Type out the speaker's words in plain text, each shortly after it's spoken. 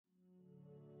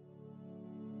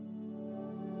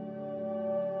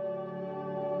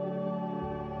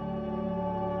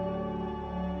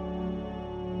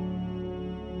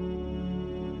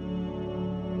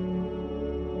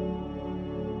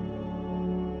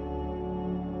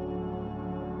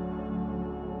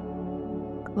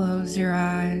Close your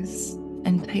eyes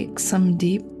and take some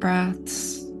deep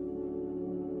breaths.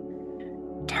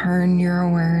 Turn your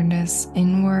awareness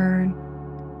inward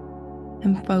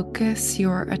and focus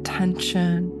your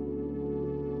attention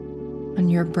on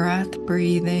your breath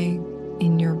breathing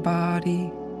in your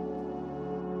body,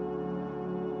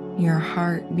 your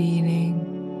heart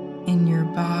beating in your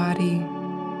body,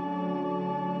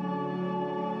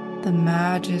 the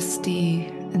majesty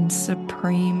and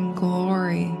supreme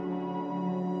glory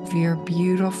of your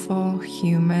beautiful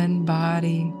human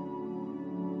body,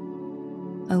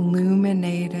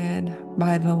 illuminated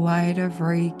by the light of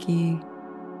Reiki,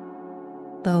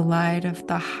 the light of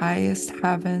the highest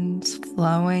heavens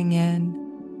flowing in,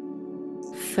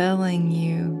 filling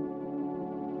you,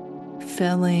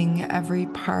 filling every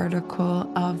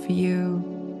particle of you,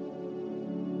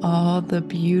 all the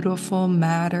beautiful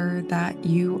matter that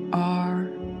you are.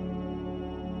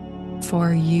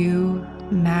 For you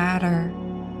matter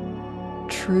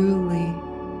truly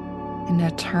and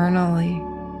eternally.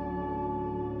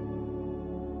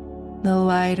 The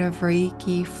light of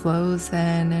Reiki flows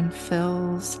in and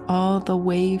fills all the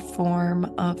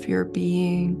waveform of your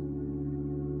being,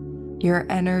 your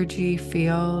energy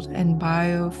field and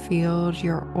biofield,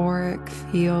 your auric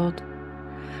field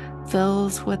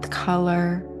fills with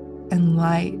color and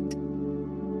light.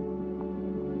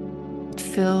 It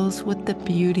fills with the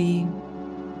beauty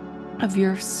of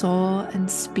your soul and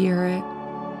spirit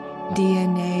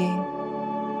DNA,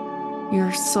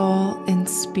 your soul and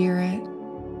spirit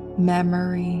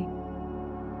memory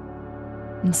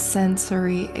and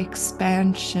sensory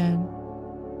expansion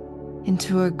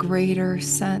into a greater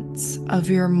sense of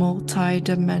your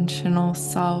multidimensional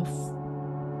self,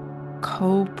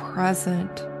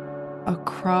 co-present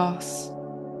across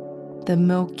the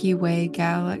Milky Way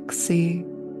galaxy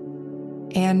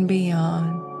and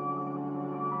beyond.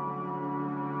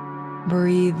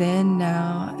 Breathe in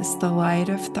now as the light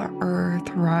of the earth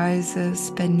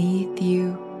rises beneath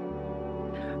you,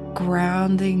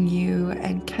 grounding you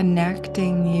and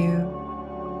connecting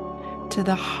you to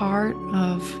the heart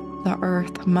of the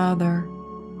Earth Mother,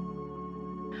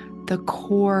 the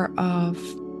core of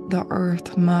the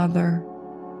Earth Mother.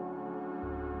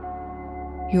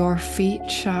 Your feet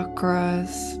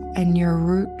chakras and your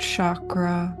root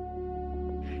chakra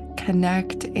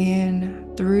connect in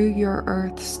through your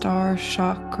Earth Star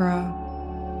chakra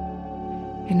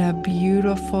in a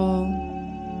beautiful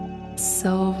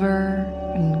silver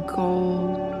and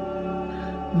gold,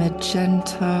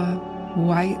 magenta,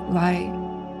 white light,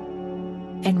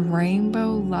 and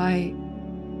rainbow light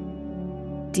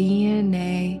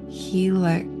DNA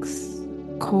helix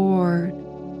cord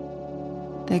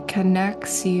that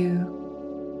connects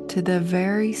you to the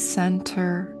very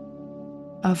center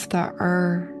of the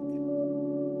earth.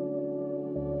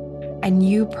 And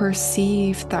you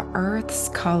perceive the earth's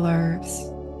colors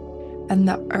and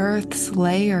the earth's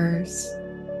layers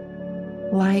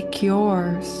like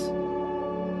yours,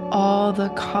 all the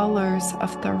colors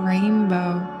of the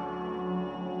rainbow,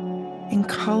 and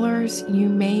colors you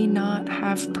may not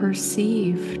have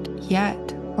perceived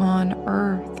yet on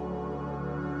earth,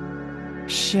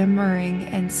 shimmering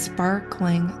and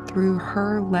sparkling through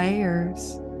her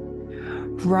layers,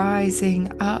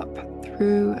 rising up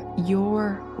through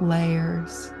your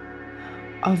layers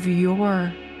of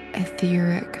your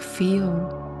etheric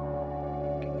field,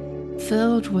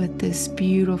 filled with this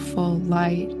beautiful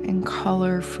light and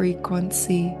color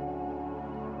frequency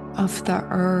of the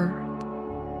earth,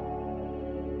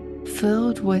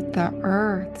 filled with the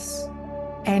earth's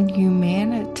and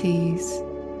humanity's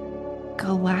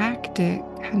galactic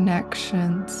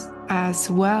connections as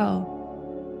well.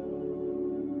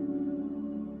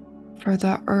 For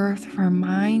the earth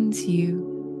reminds you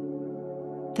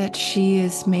that she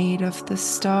is made of the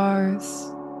stars,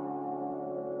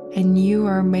 and you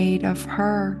are made of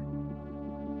her.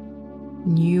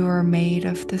 And you are made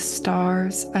of the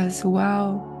stars as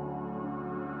well.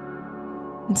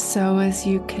 And so as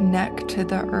you connect to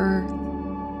the earth,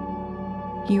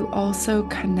 you also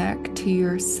connect to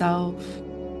yourself,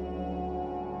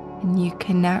 and you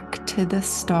connect to the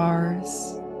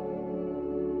stars.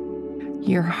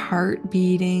 Your heart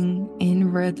beating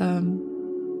in rhythm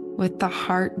with the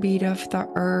heartbeat of the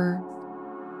earth,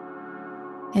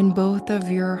 and both of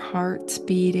your hearts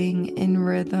beating in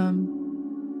rhythm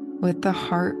with the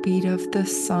heartbeat of the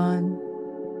sun,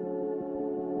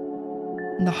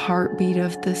 and the heartbeat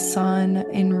of the sun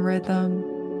in rhythm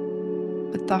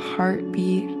with the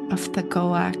heartbeat of the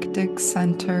galactic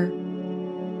center,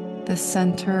 the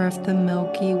center of the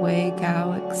Milky Way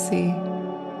galaxy.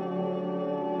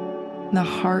 The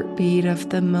heartbeat of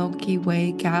the Milky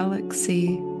Way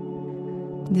galaxy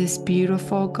this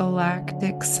beautiful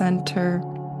galactic center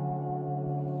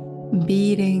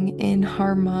beating in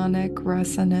harmonic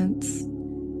resonance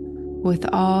with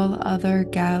all other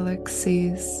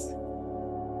galaxies,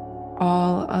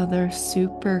 all other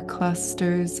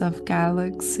superclusters of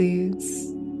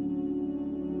galaxies,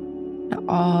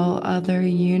 all other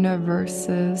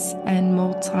universes and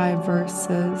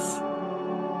multiverses,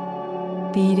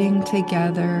 beating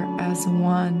together as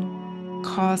one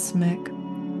cosmic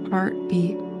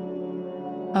heartbeat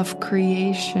of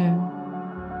creation,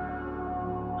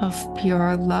 of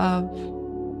pure love,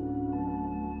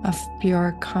 of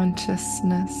pure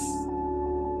consciousness.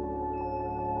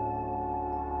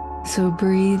 So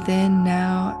breathe in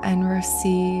now and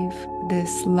receive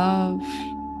this love.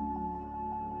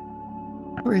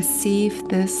 Receive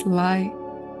this light.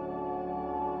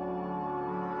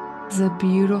 As a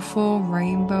beautiful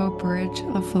rainbow bridge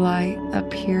of light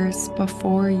appears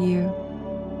before you,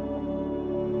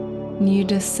 and you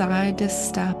decide to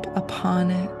step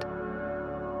upon it.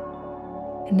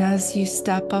 And as you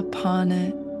step upon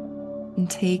it and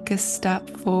take a step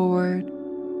forward,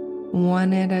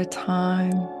 one at a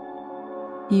time,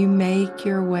 you make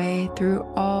your way through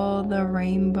all the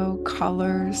rainbow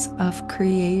colors of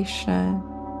creation.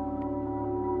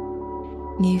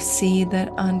 You see that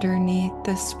underneath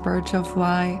this bridge of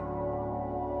light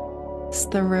is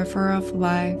the river of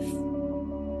life,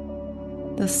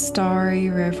 the starry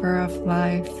river of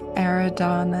life,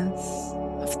 Eridanus,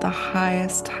 of the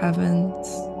highest heavens.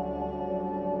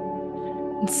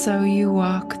 And so you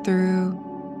walk through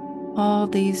all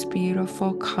these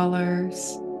beautiful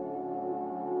colors,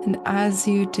 and as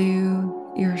you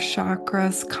do, your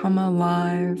chakras come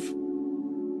alive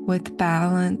with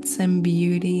balance and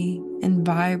beauty and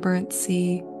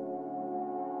vibrancy.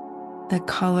 The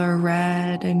color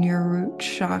red in your root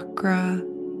chakra,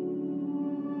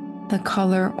 the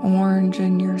color orange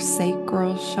in your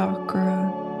sacral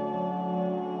chakra,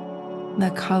 the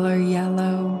color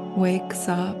yellow wakes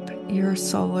up your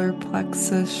solar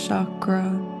plexus chakra,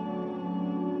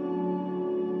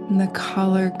 and the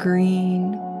color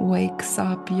green wakes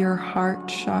up your heart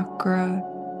chakra.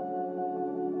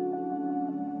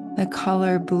 The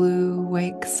color blue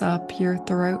wakes up your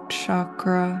throat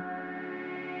chakra.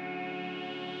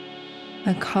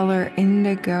 The color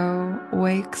indigo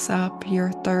wakes up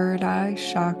your third eye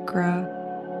chakra.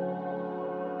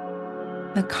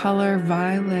 The color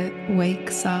violet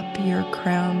wakes up your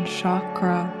crown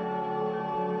chakra.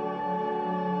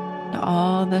 And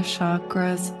all the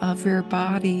chakras of your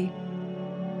body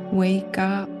wake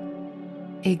up,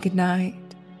 ignite,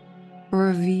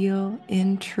 reveal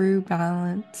in true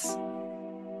balance,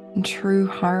 in true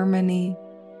harmony.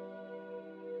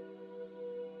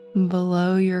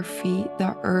 Below your feet,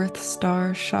 the earth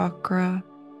star chakra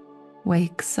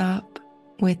wakes up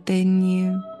within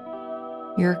you,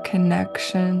 your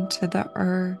connection to the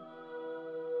earth.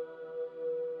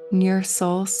 And your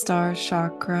soul star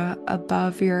chakra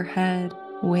above your head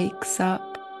wakes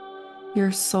up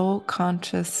your soul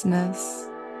consciousness.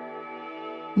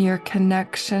 Your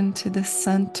connection to the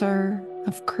center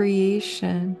of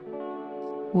creation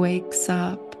wakes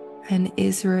up and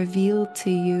is revealed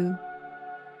to you.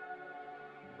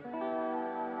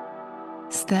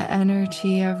 As the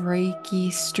energy of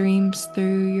Reiki streams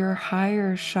through your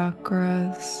higher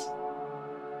chakras,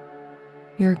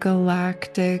 your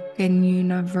galactic and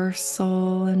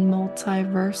universal and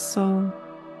multiversal,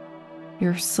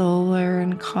 your solar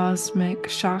and cosmic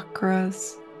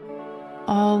chakras,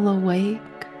 all awake.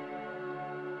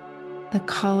 The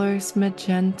colors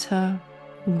magenta,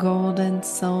 gold and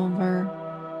silver,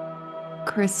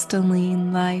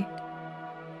 crystalline light,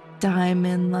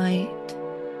 diamond light,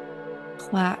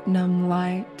 platinum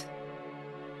light,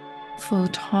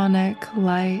 photonic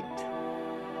light,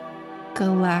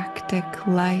 galactic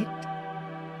light,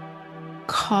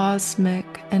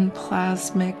 cosmic and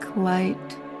plasmic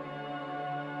light,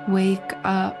 wake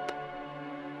up.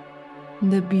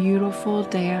 The beautiful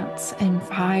dance and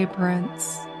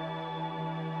vibrance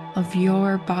of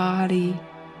your body,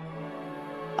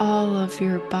 all of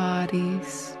your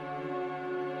bodies,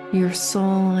 your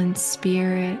soul and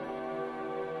spirit,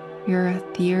 your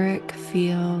etheric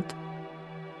field,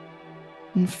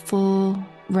 in full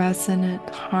resonant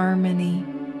harmony,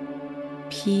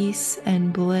 peace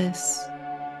and bliss,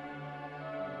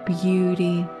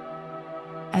 beauty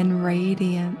and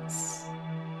radiance.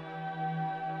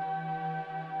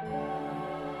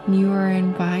 You are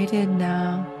invited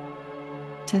now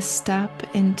to step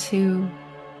into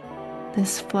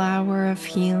this flower of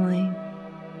healing,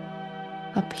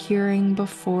 appearing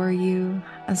before you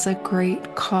as a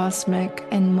great cosmic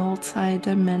and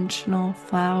multi-dimensional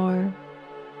flower,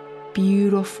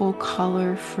 beautiful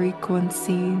color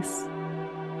frequencies,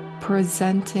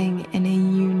 presenting in a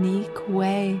unique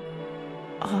way,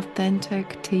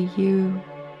 authentic to you.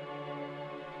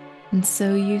 And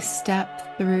so you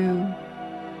step through,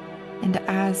 and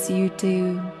as you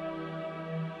do,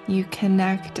 you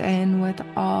connect in with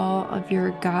all of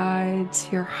your guides,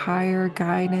 your higher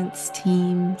guidance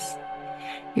teams,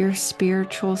 your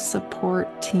spiritual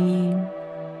support team,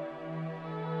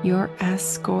 your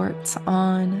escorts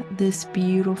on this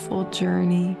beautiful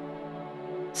journey,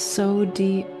 so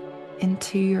deep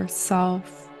into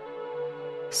yourself,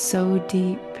 so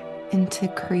deep into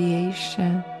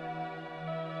creation.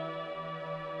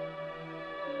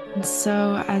 And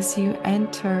so as you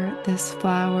enter this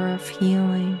flower of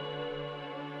healing,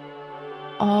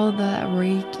 all the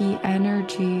Reiki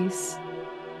energies,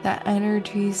 the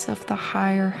energies of the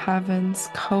higher heavens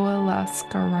coalesce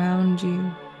around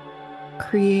you,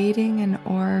 creating an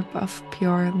orb of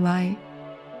pure light.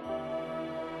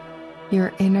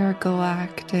 Your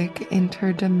intergalactic,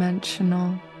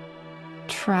 interdimensional,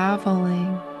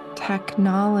 traveling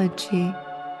technology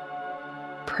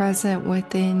present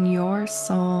within your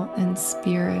soul and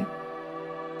spirit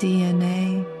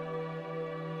DNA,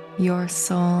 your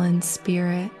soul and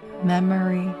spirit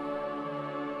memory.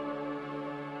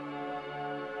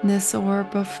 This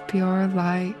orb of pure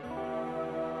light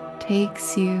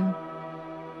takes you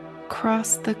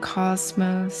across the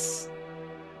cosmos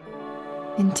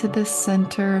into the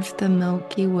center of the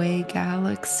Milky Way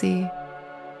galaxy,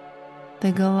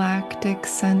 the galactic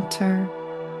center.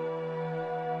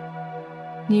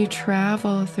 You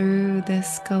travel through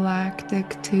this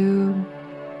galactic tube,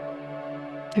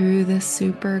 through the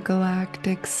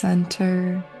supergalactic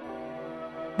center,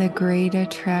 the great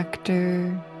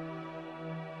attractor,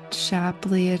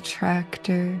 Shapley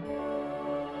attractor.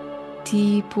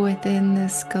 Deep within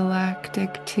this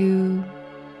galactic tube,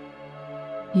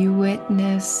 you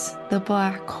witness the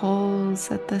black holes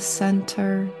at the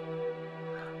center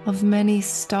of many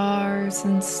stars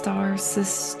and star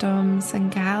systems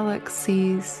and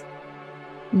galaxies,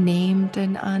 named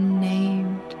and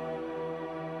unnamed.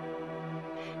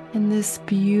 And this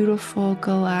beautiful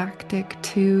galactic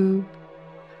tube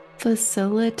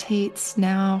facilitates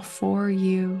now for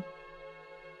you,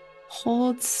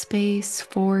 holds space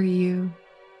for you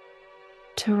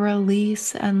to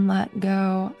release and let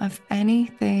go of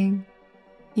anything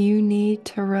you need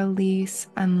to release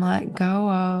and let go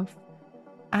of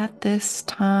at this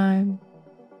time,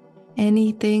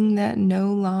 anything that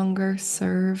no longer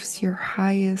serves your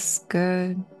highest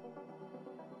good,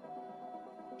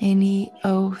 any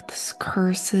oaths,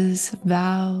 curses,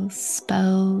 vows,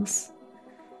 spells,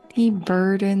 any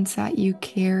burdens that you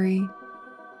carry,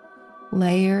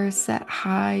 layers that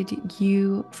hide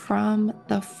you from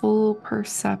the full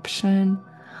perception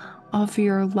of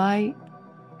your light,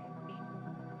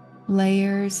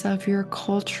 layers of your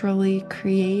culturally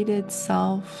created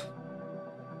self,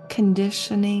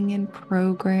 conditioning and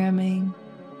programming,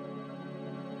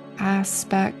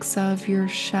 aspects of your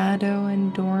shadow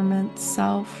and dormant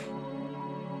self,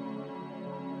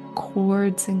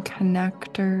 cords and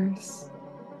connectors,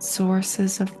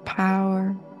 sources of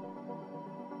power,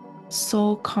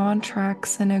 soul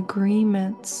contracts and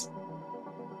agreements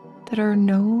that are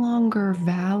no longer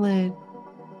valid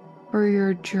for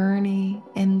your journey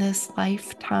in this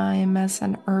lifetime as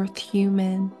an earth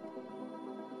human,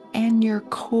 and your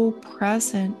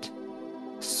co-present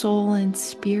soul and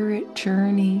spirit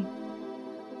journey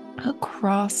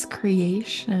across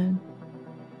creation.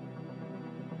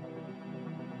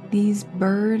 These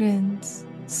burdens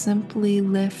simply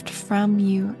lift from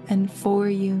you and for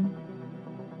you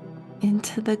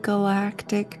into the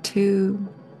galactic tube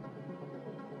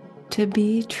to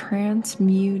be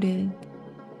transmuted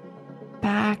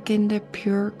back into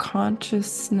pure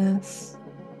consciousness,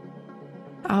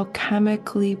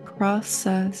 alchemically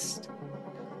processed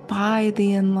by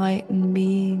the enlightened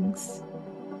beings,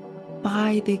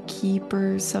 by the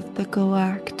keepers of the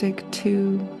galactic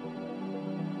tube,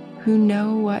 who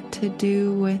know what to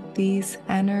do with these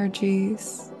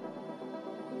energies.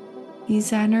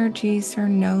 These energies are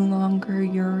no longer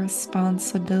your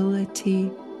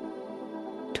responsibility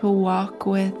to walk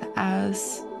with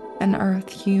as an earth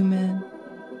human,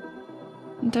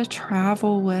 and to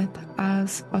travel with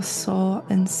as a soul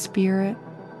and spirit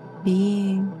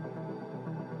being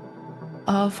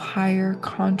of higher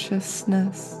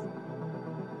consciousness,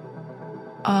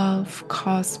 of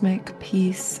cosmic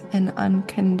peace and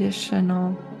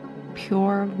unconditional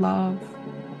pure love.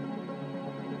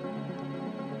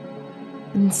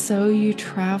 And so you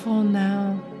travel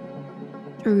now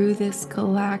through this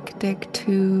galactic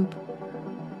tube,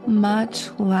 much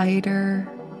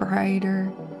lighter,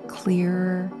 brighter,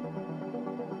 clearer,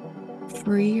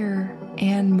 freer,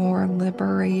 and more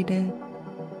liberated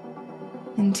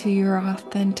into your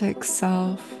authentic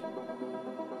self,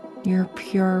 your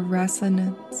pure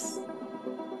resonance.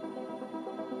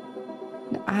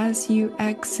 And as you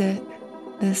exit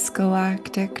this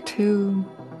galactic tube,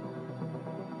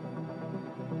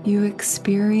 you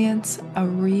experience a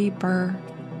rebirth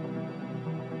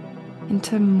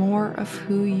into more of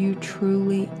who you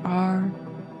truly are,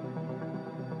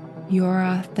 your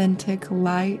authentic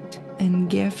light and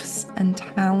gifts and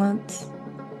talents,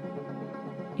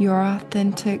 your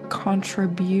authentic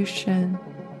contribution,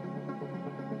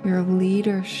 your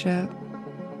leadership,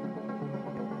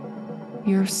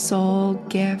 your soul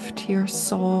gift, your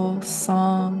soul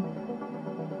song,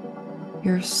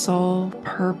 your soul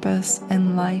purpose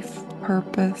and life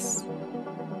purpose,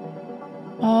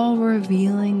 all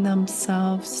revealing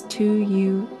themselves to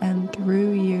you and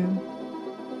through you.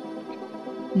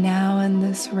 Now in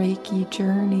this Reiki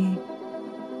journey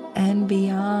and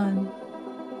beyond,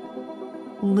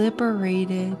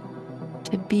 liberated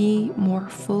to be more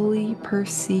fully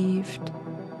perceived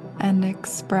and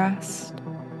expressed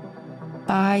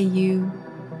by you,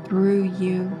 through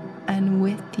you, and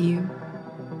with you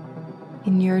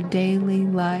in your daily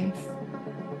life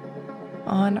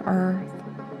on earth,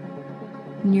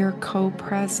 in your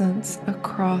co-presence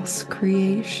across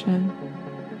creation.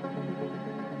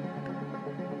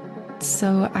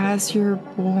 So as you're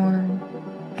born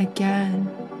again,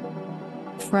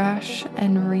 fresh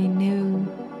and renewed,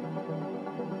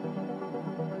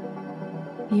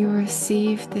 you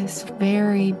receive this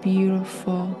very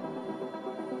beautiful,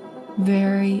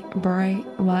 very bright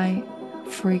light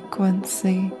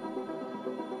frequency.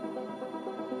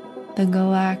 The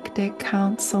Galactic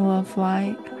Council of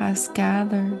Light has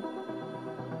gathered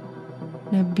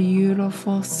in a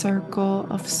beautiful circle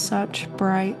of such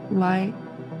bright light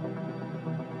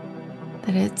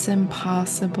that it's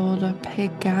impossible to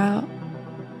pick out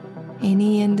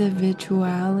any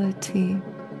individuality.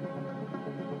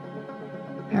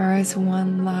 There is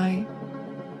one light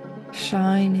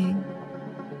shining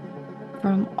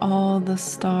from all the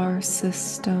star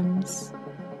systems,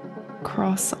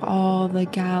 across all the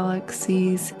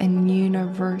galaxies and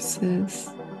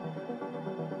universes.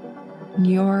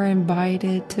 You're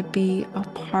invited to be a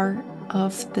part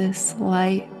of this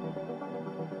light.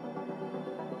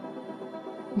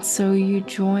 And so you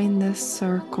join this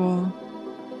circle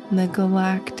in the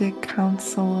Galactic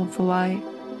Council of Light,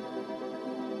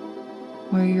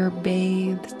 where you're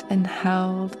bathed and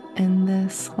held in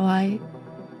this light.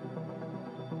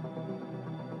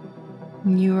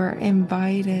 And you are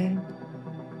invited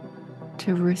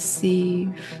to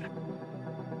receive,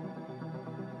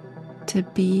 to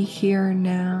be here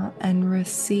now and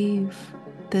receive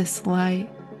this light,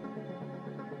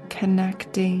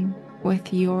 connecting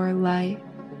with your light,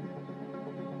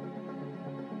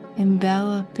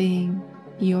 enveloping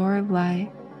your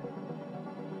light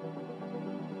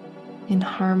in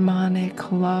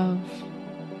harmonic love,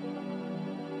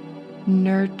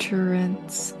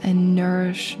 nurturance, and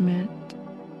nourishment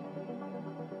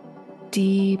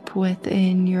deep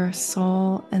within your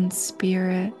soul and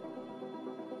spirit,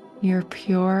 your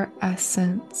pure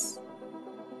essence.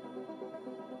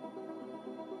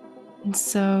 And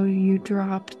so you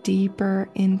drop deeper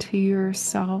into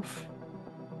yourself.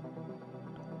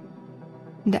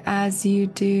 And as you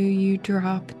do, you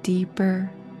drop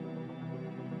deeper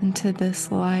into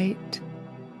this light,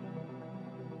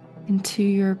 into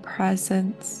your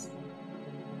presence,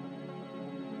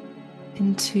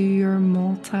 into your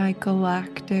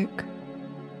multi-galactic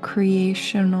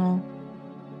creational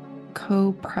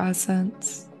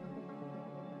co-presence.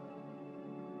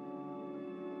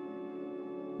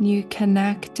 You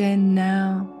connect in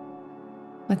now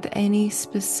with any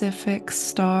specific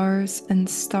stars and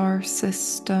star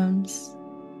systems,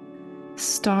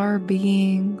 star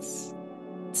beings,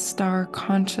 star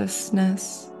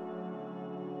consciousness,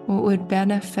 what would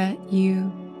benefit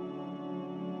you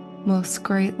most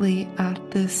greatly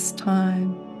at this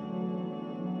time.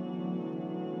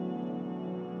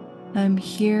 I'm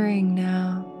hearing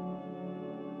now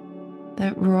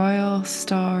that royal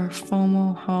star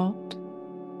Fomalhaut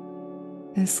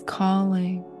is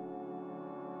calling.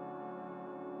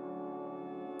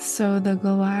 So the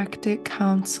Galactic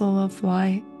Council of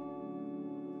Light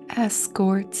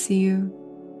escorts you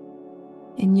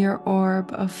in your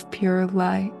orb of pure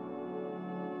light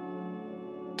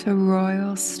to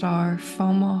royal star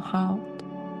Fomalhaut,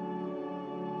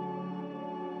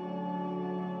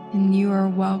 and you are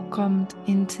welcomed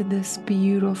into this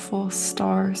beautiful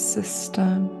star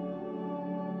system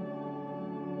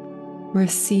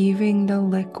receiving the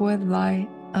liquid light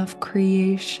of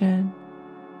creation,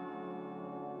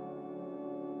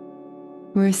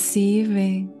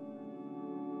 receiving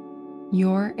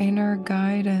your inner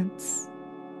guidance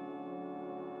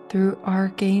through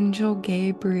Archangel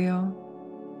Gabriel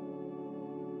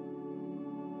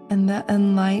and the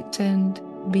enlightened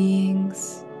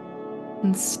beings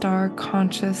and star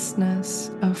consciousness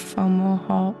of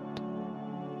Fomalhaut,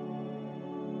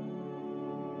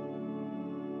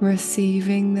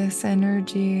 receiving this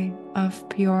energy of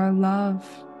pure love,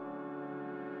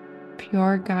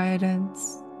 pure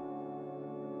guidance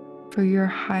for your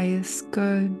highest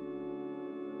good.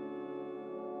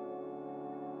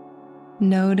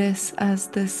 Notice as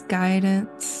this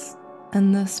guidance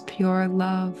and this pure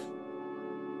love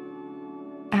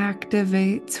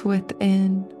activates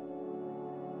within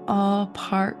all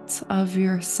parts of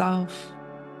yourself,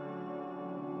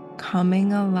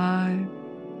 coming alive,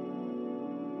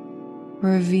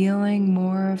 revealing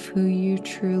more of who you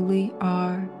truly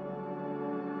are,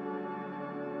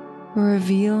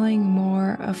 revealing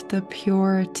more of the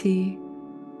purity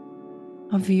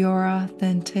of your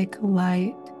authentic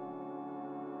light,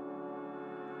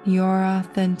 your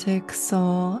authentic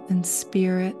soul and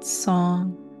spirit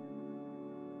song,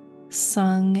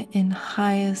 sung in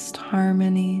highest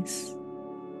harmonies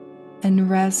and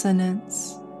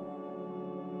resonance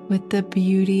with the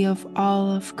beauty of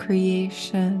all of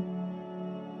creation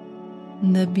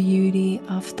and the beauty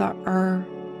of the earth.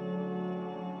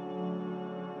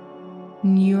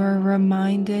 And you are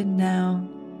reminded now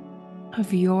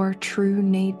of your true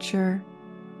nature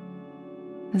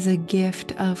as a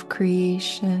gift of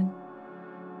creation,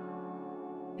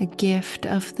 a gift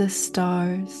of the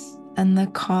stars and the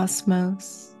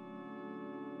cosmos,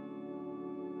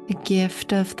 a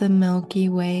gift of the Milky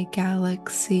Way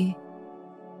galaxy.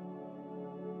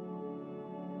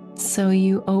 So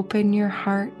you open your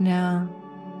heart now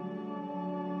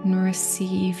and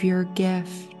receive your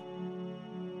gift,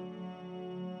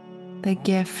 the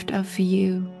gift of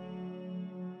you,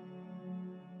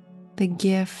 the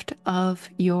gift of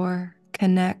your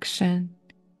connection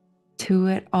to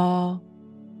it all,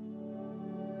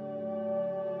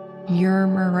 your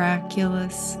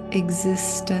miraculous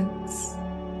existence,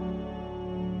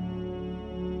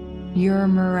 your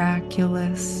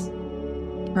miraculous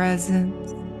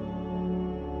presence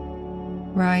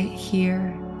right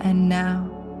here and now,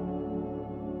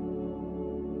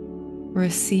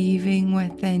 receiving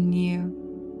within you,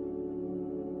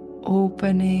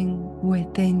 opening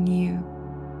within you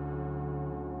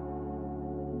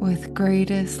with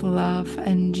greatest love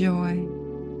and joy,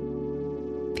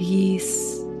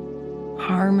 peace,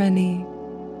 harmony,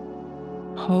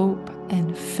 hope,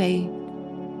 and faith.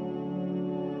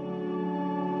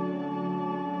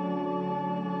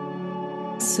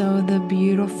 So the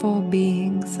beautiful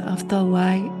beings of the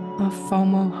light of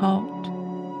Fomalhaut,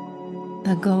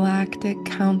 the Galactic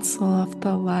Council of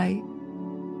the Light,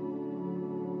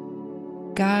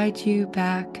 guide you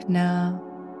back now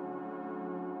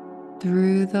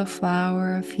through the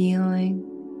flower of healing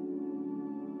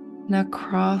and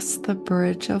across the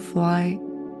bridge of light.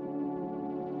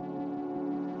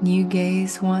 You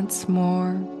gaze once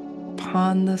more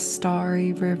upon the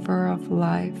starry river of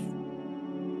life,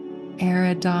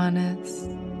 Eridanus.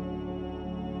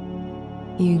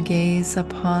 You gaze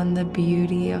upon the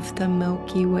beauty of the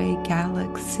Milky Way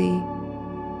galaxy,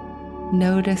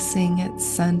 noticing its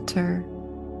center,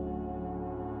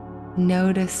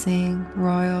 noticing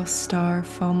royal star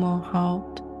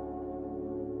Fomalhaut.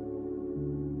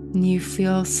 You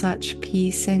feel such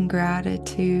peace and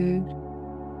gratitude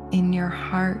in your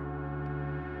heart,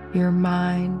 your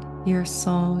mind, your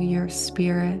soul, your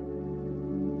spirit,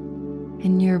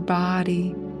 and your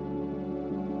body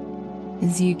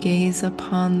as you gaze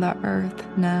upon the earth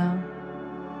now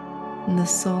and the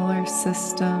solar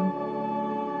system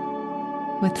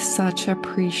with such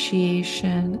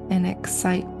appreciation and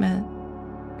excitement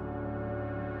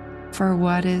for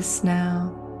what is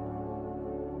now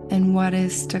and what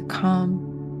is to come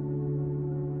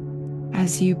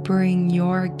as you bring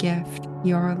your gift,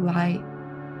 your light,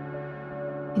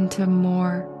 into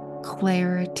more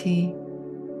clarity,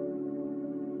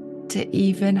 to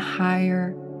even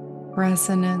higher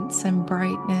resonance and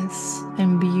brightness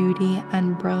and beauty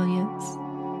and brilliance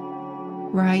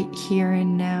right here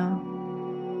and now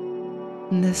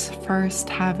in this first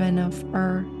heaven of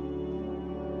earth.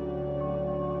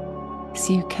 As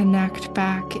you connect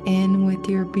back in with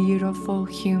your beautiful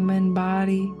human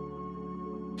body,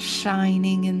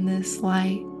 shining in this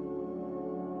light,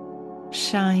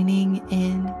 shining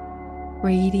in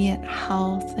radiant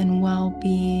health and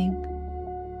well-being,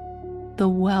 the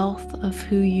wealth of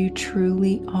who you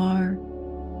truly are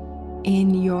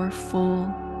in your full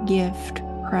gift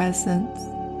presence.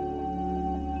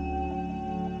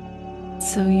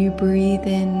 So you breathe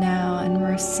in now and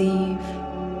receive,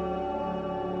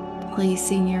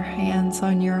 placing your hands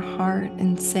on your heart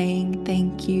and saying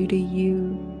thank you to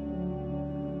you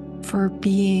for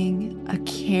being a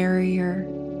carrier,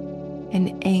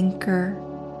 an anchor,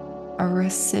 a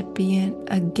recipient,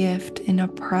 a gift, and a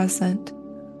present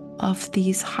of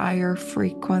these higher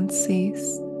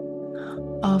frequencies,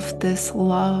 of this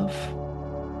love,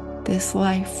 this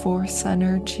life force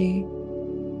energy,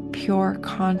 pure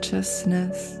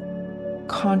consciousness,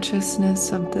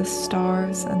 consciousness of the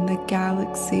stars and the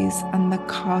galaxies and the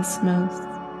cosmos,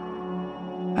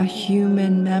 a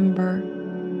human member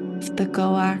of the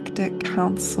Galactic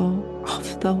Council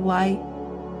of the Light,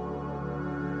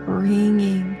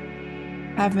 bringing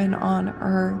heaven on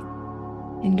earth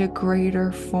into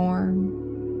greater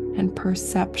form and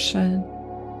perception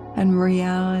and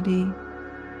reality,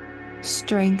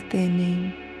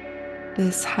 strengthening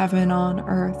this heaven on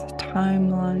earth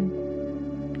timeline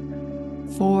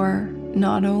for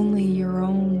not only your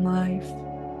own life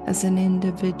as an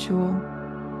individual,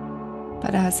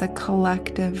 but as a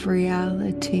collective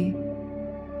reality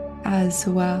as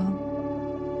well.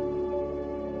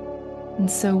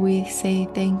 And so we say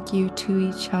thank you to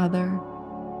each other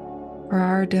for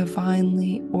our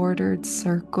divinely ordered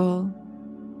circle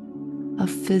of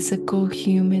physical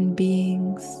human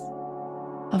beings,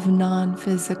 of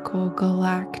non-physical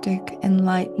galactic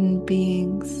enlightened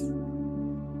beings,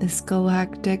 this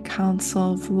Galactic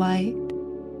Council of Light,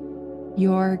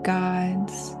 your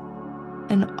guides,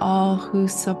 and all who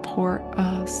support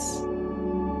us,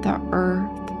 the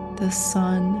earth, the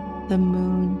sun, the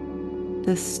moon,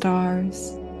 the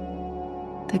stars,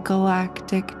 the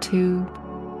Galactic Tube.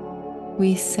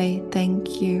 We say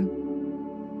thank you.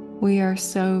 We are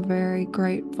so very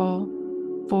grateful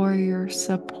for your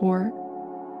support.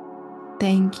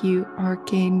 Thank you,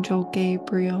 Archangel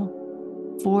Gabriel,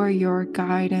 for your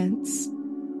guidance,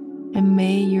 and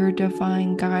may your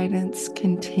divine guidance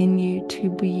continue to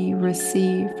be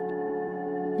received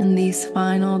in these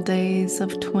final days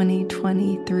of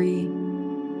 2023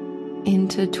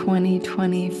 into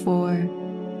 2024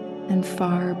 and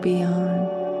far beyond.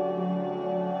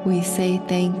 We say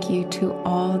thank you to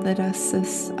all that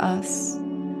assists us,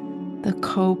 the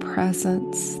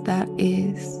co-presence that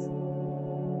is.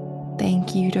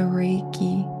 Thank you to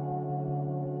Reiki,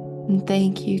 and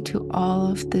thank you to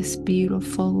all of this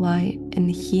beautiful light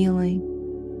and healing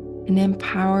and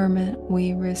empowerment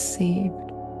we received.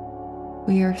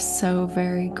 We are so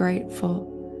very grateful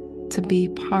to be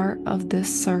part of this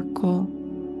circle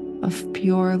of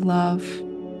pure love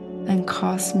and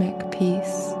cosmic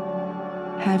peace,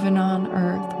 heaven on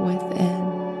earth within.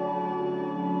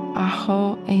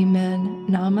 Aho, amen,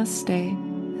 namaste,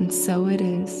 and so it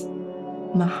is.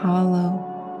 Mahalo.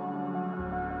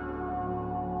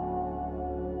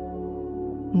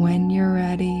 When you're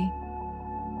ready,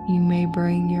 you may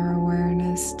bring your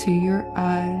awareness to your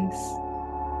eyes.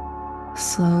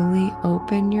 Slowly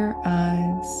open your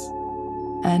eyes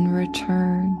and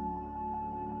return